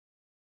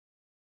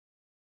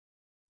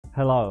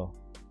Hello,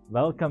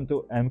 welcome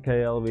to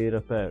MKLV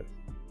Repairs.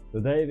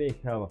 Today we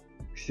have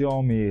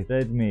Xiaomi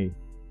Redmi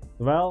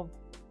 12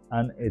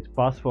 and its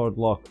password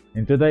lock.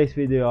 In today's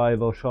video I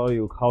will show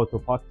you how to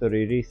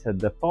factory reset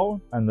the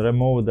phone and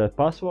remove the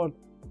password,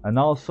 and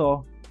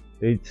also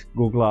its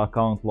Google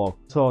account lock.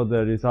 So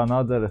there is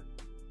another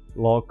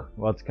lock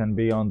what can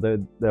be on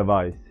the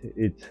device.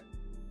 It's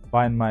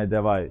Find My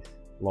Device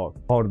lock.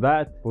 For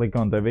that, click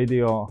on the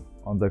video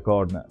on the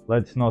corner.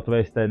 Let's not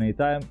waste any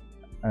time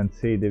and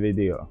see the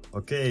video.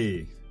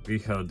 Okay, we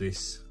have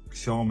this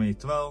Xiaomi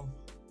 12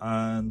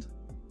 and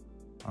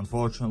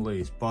unfortunately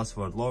it's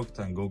password locked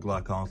and Google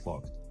account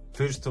locked.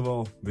 First of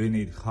all, we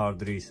need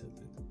hard reset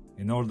it.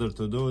 In order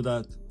to do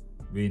that,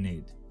 we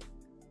need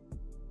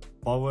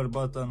power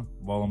button,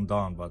 volume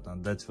down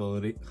button. That will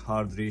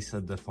hard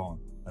reset the phone.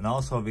 And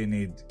also we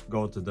need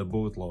go to the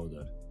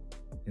bootloader.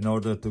 In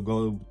order to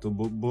go to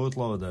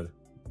bootloader,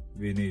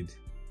 we need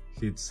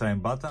hit same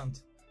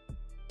buttons,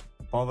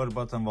 power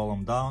button,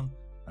 volume down,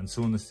 and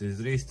soon as it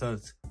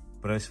restarts,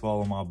 press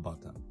volume up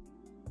button.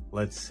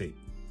 Let's see.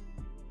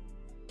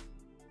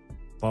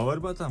 Power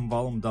button,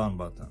 volume down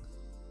button.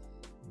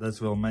 That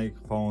will make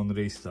phone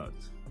restart.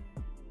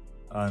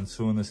 And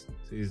soon as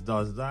it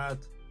does that,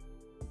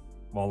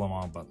 volume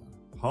up button.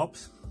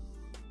 Hops.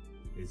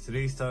 It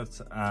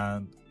restarts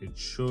and it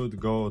should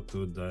go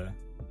to the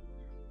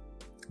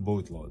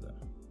bootloader.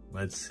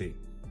 Let's see.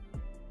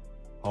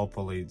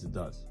 Hopefully it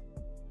does.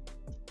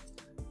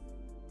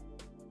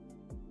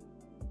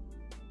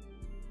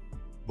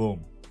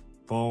 Boom,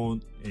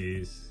 phone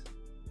is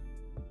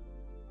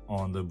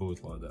on the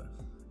bootloader.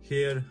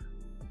 Here,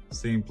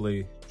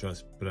 simply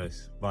just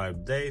press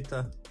wipe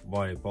data,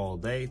 wipe all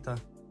data,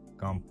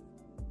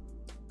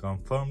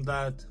 confirm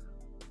that,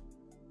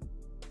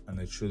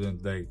 and it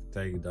shouldn't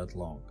take that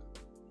long.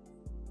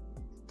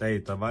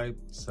 Data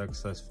wiped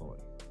successfully.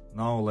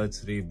 Now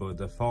let's reboot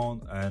the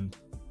phone and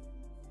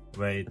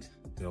wait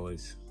till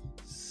it's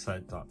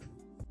set up.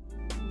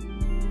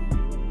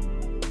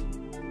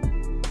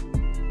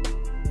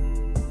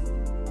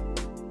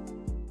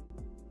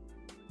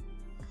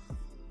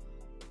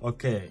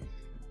 Okay,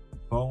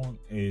 phone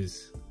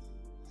is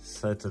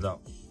set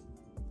up.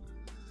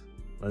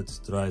 Let's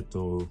try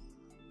to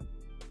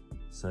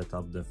set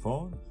up the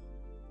phone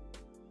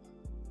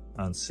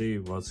and see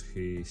what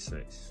he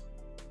says.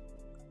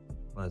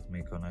 Let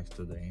me connect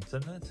to the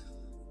internet.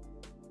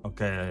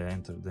 Okay, I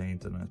entered the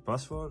internet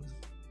password.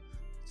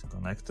 It's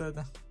connected.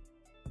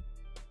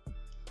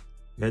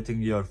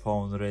 Getting your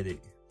phone ready.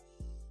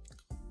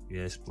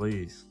 Yes,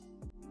 please.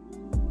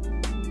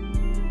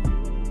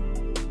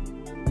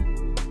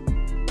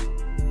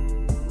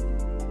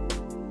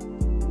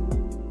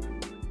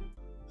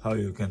 How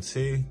you can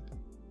see,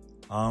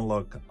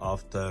 unlock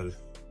after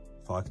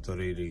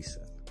factory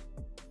reset,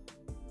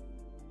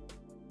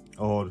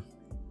 or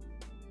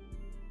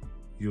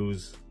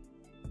use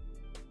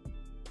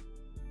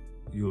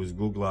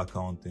Google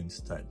account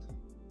instead.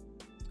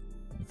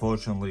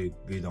 Unfortunately,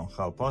 we don't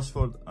have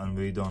password and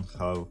we don't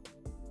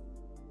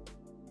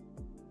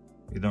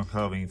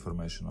have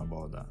information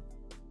about that.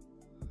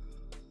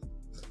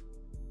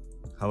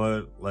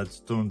 However, let's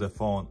turn the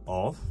phone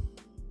off.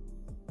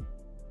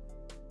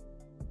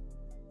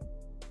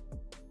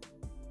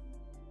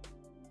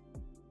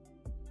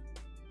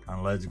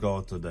 And let's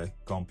go to the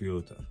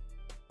computer.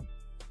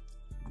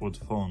 Put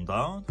phone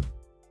down,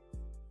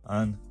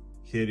 and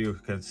here you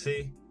can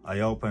see I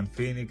open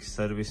Phoenix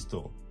Service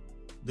Tool.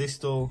 This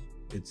tool,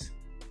 it's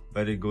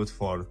very good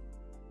for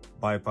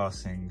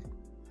bypassing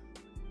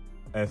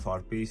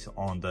FRPs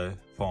on the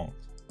phone.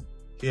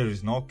 Here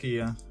is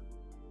Nokia.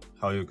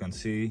 How you can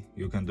see,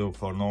 you can do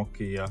for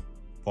Nokia.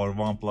 For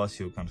OnePlus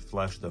you can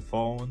flash the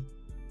phone.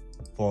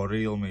 For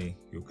Realme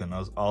you can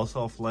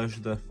also flash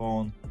the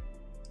phone.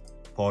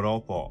 For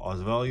Oppo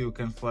as well you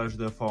can flash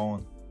the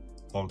phone.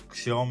 For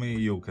Xiaomi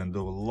you can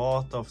do a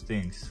lot of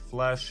things,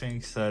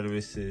 flashing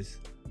services,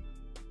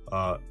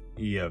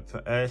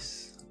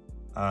 EFS,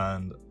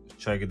 and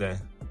check the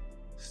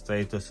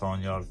status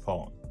on your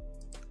phone.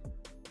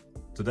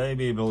 Today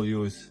we will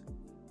use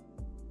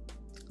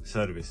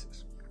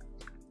services.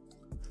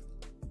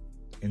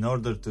 In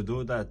order to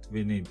do that,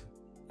 we need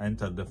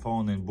enter the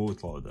phone in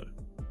bootloader,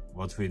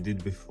 what we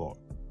did before.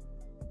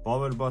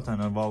 Power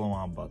button and volume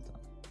up button.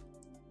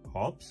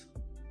 Hops,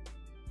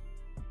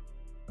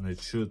 and it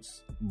should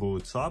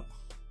boots up,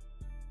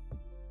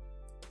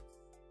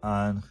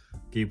 and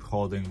keep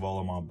holding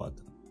volume up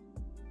button.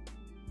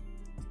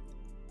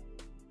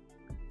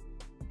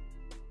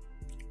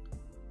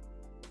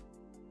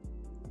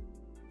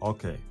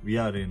 Okay, we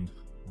are in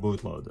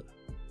bootloader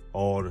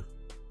or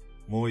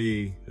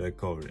Miui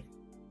recovery.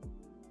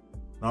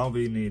 Now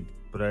we need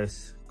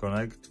press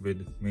connect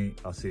with Mi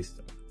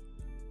Assistant.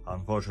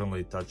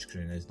 Unfortunately,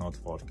 touchscreen is not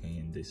working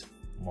in this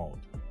mode.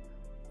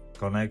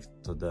 Connect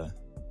to the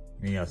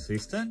Mi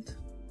Assistant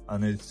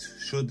and it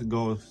should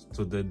go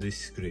to this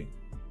screen.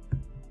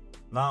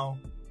 Now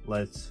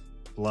let's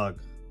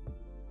plug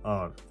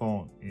our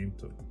phone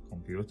into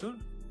computer.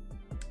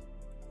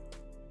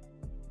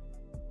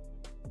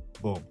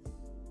 Boom.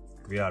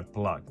 we are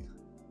plugged.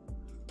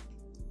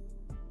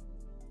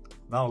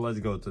 Now let's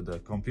go to the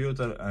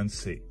computer and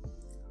see.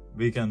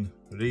 We can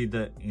read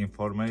the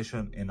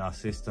information in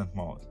assistant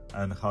mode,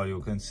 and how you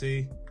can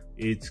see,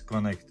 it's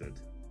connected.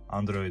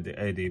 Android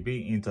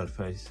ADB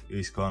interface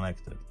is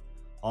connected.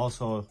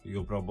 Also,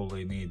 you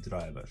probably need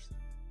drivers.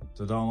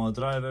 To download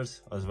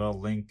drivers as well,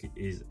 link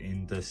is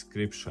in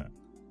description.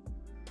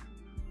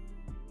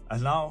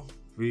 And now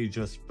we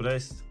just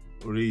pressed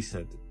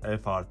reset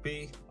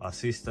FRP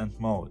assistant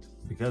mode,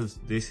 because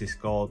this is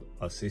called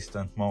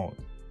assistant mode.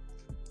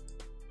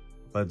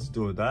 Let's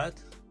do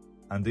that,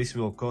 and this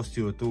will cost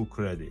you 2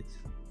 credits.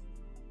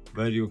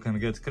 Where you can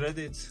get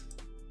credits?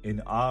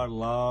 In our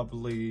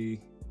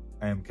lovely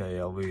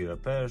MKLV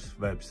Repairs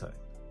website.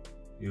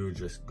 You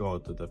just go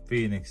to the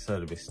Phoenix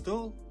Service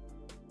Tool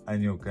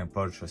and you can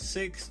purchase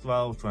 6,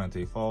 12,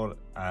 24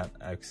 and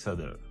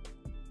etc.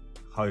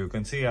 How you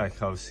can see, I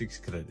have 6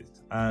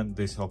 credits and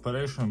this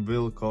operation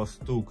will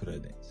cost 2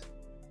 credits.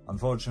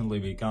 Unfortunately,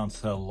 we can't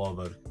sell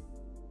lower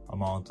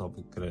amount of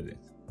credit.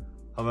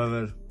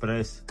 However,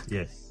 press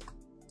yes.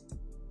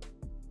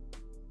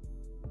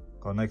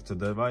 Connect to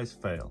device,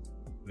 fail.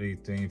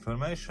 Read the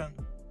information,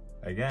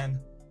 again,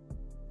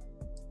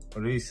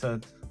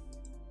 reset,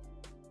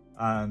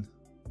 and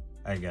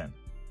again.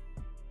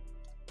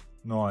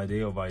 No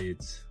idea why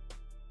it's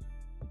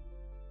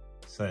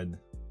said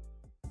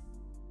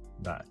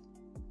that.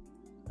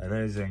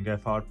 Erasing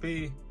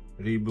FRP,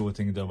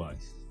 rebooting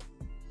device.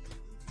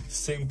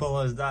 Simple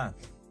as that.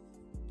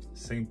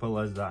 Simple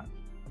as that.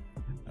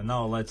 And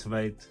now let's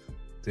wait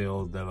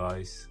till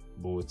device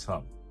boots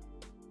up.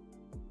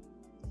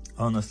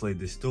 Honestly,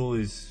 this tool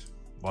is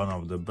one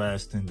of the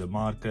best in the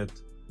market,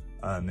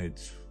 and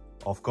it's,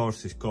 of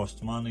course, it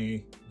costs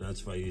money,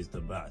 that's why it's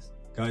the best.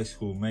 Guys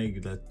who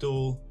make that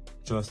tool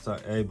just are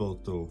able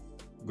to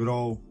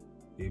grow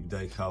if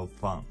they have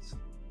funds,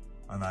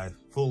 and I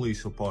fully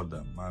support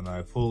them, and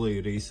I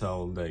fully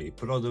resell the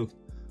product,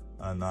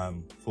 and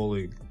I'm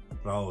fully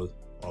proud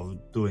of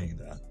doing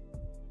that,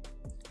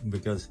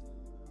 because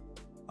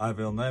I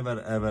will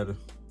never ever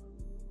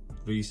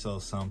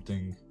resell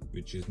something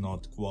which is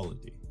not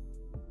quality,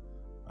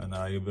 and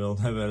I will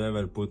never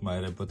ever put my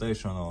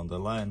reputation on the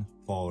line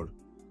for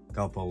a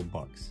couple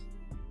bucks.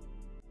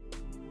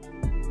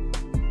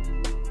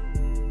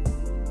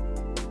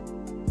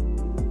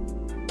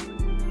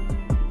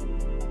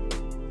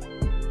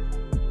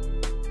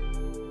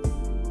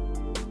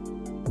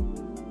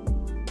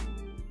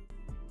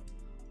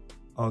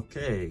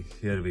 Okay,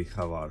 here we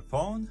have our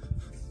phone.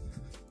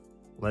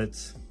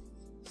 Let's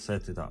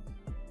set it up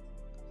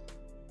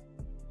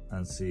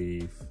and see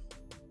if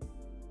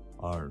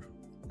our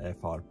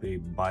FRP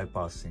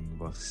bypassing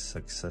was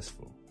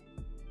successful.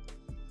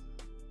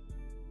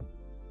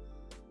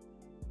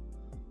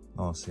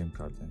 No SIM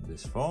card in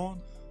this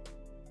phone.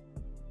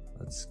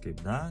 Let's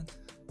skip that.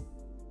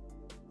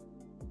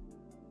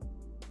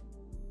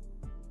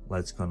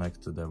 Let's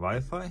connect to the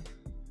Wi-Fi.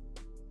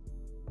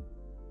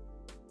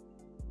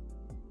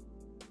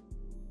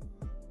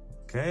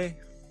 Okay.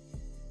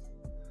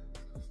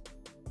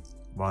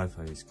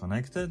 Wi-Fi is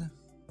connected.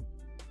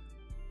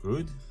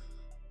 Good.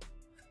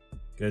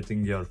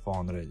 Getting your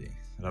phone ready.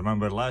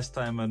 Remember last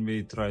time when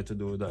we tried to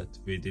do that,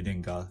 we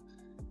didn't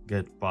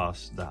get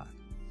past that.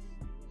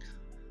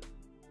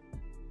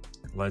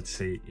 Let's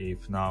see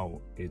if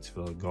now it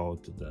will go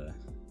to the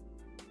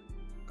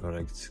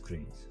correct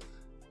screens.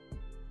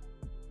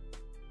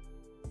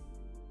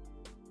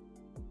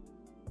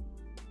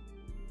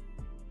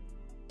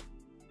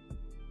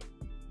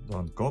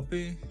 Don't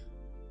copy.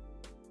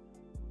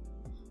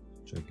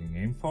 Checking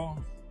info.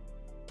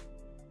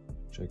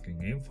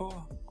 Checking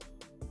info.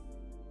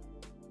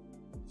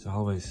 It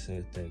always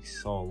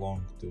takes so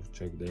long to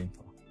check the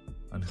info.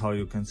 And how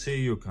you can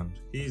see, you can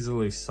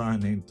easily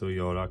sign into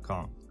your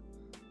account.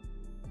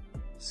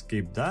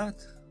 Skip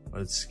that.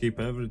 Let's skip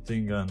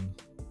everything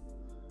and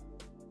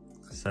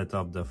set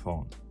up the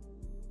phone.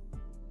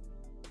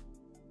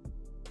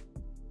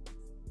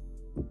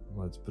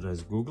 Let's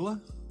press Google.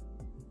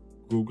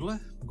 Google.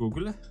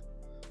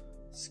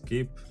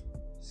 Skip.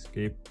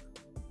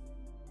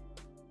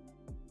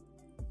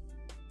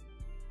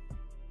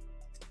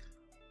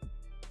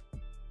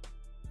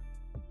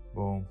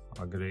 Boom,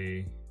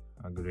 agree,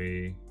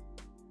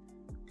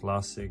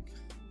 classic,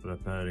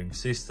 preparing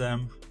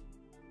system,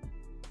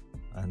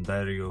 and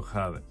there you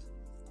have it.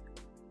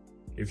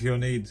 If you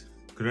need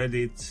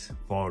credits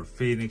for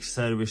Phoenix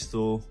Service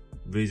Tool,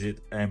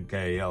 visit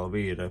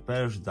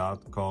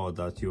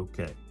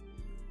mklvrepairs.co.uk.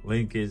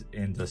 Link is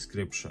in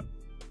description.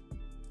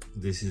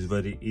 This is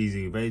very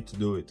easy way to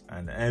do it,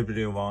 and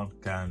everyone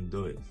can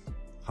do it.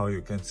 How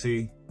you can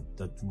see,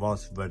 that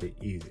was very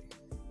easy.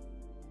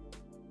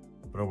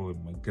 Probably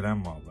my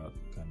grandma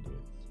can do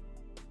it.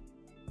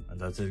 And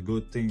that's a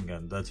good thing,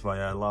 and that's why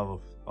I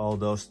love all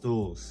those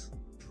tools,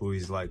 who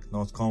is like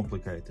not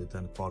complicated,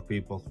 and for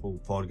people who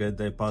forget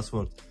their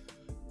password,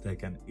 they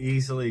can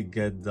easily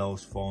get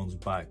those phones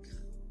back.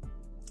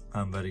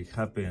 I'm very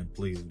happy and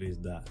pleased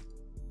with that.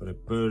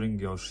 Preparing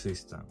your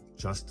system,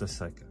 just a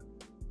second.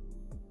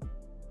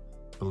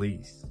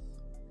 Please.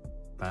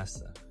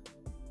 Faster.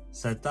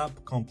 Setup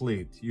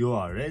complete. You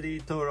are ready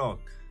to rock.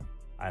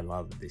 I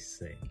love this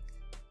saying.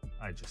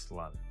 I just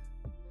love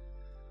it.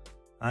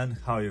 And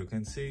how you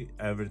can see,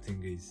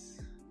 everything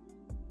is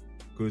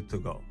good to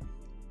go.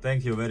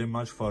 Thank you very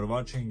much for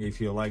watching.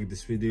 If you like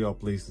this video,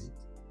 please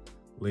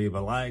leave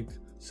a like,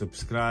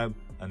 subscribe,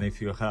 and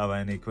if you have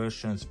any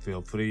questions,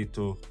 feel free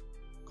to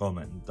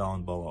comment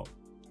down below.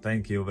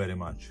 Thank you very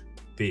much.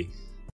 Peace.